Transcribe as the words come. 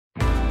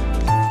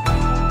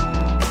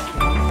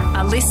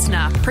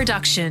listener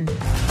production.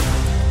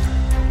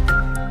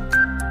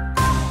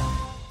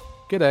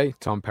 G'day,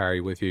 Tom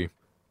Parry with you.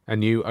 A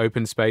new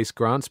open space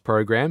grants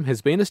program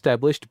has been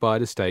established by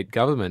the state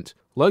government.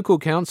 Local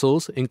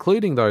councils,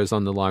 including those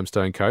on the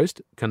Limestone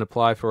Coast, can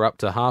apply for up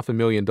to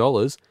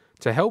 $500,000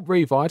 to help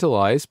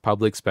revitalise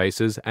public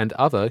spaces and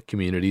other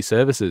community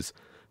services.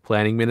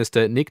 Planning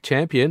Minister Nick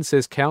Champion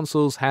says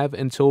councils have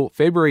until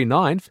February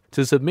 9th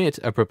to submit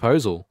a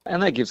proposal.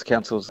 And that gives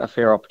councils a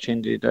fair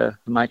opportunity to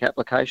make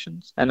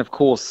applications. And of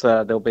course,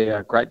 there'll be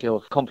a great deal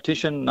of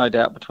competition, no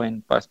doubt,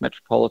 between both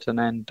metropolitan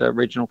and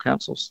regional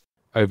councils.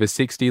 Over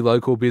 60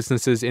 local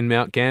businesses in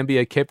Mount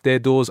Gambier kept their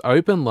doors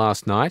open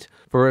last night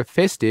for a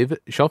festive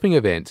shopping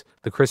event.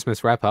 The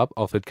Christmas wrap-up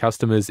offered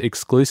customers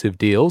exclusive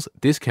deals,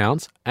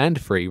 discounts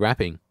and free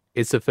wrapping.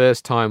 It's the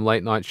first time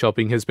late-night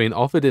shopping has been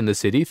offered in the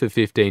city for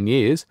 15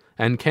 years,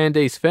 and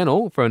Candice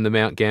Fennell from the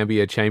Mount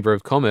Gambier Chamber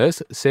of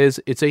Commerce says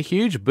it's a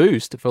huge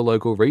boost for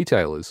local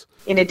retailers.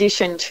 In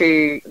addition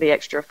to the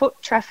extra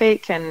foot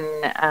traffic and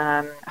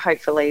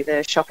hopefully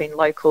the shopping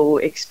local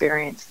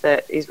experience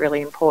that is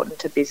really important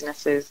to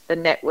businesses, the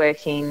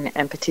networking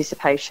and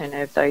participation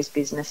of those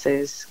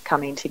businesses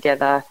coming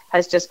together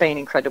has just been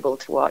incredible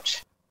to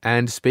watch.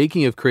 And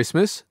speaking of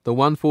Christmas, the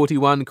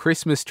 141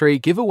 Christmas tree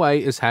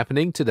giveaway is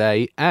happening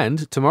today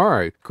and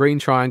tomorrow. Green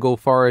Triangle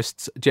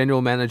Forest's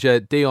General Manager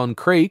Dion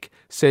Creek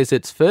says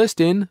it's first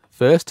in,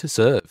 first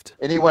served.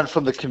 Anyone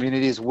from the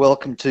community is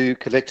welcome to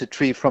collect a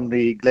tree from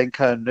the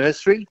Glencone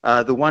Nursery,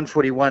 the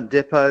 141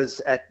 depots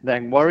at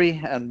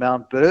Nangwarry and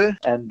Mount Burr,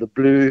 and the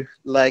Blue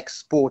Lake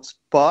Sports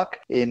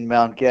Park in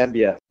Mount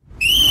Gambier.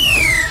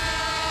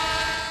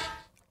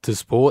 To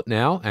sport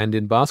now, and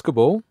in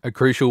basketball, a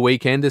crucial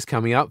weekend is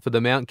coming up for the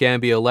Mount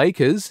Gambier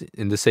Lakers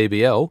in the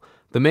CBL.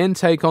 The men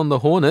take on the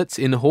Hornets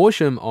in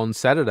Horsham on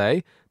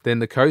Saturday, then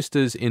the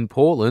Coasters in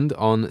Portland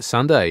on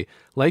Sunday.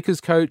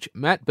 Lakers coach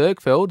Matt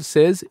Birkfeld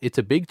says it's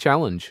a big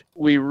challenge.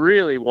 We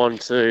really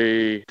want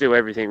to do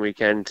everything we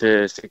can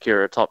to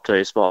secure a top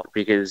two spot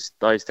because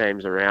those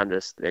teams around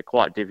us, they're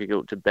quite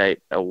difficult to beat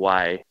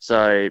away.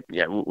 So,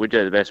 yeah, we'll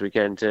do the best we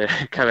can to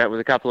come out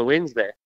with a couple of wins there.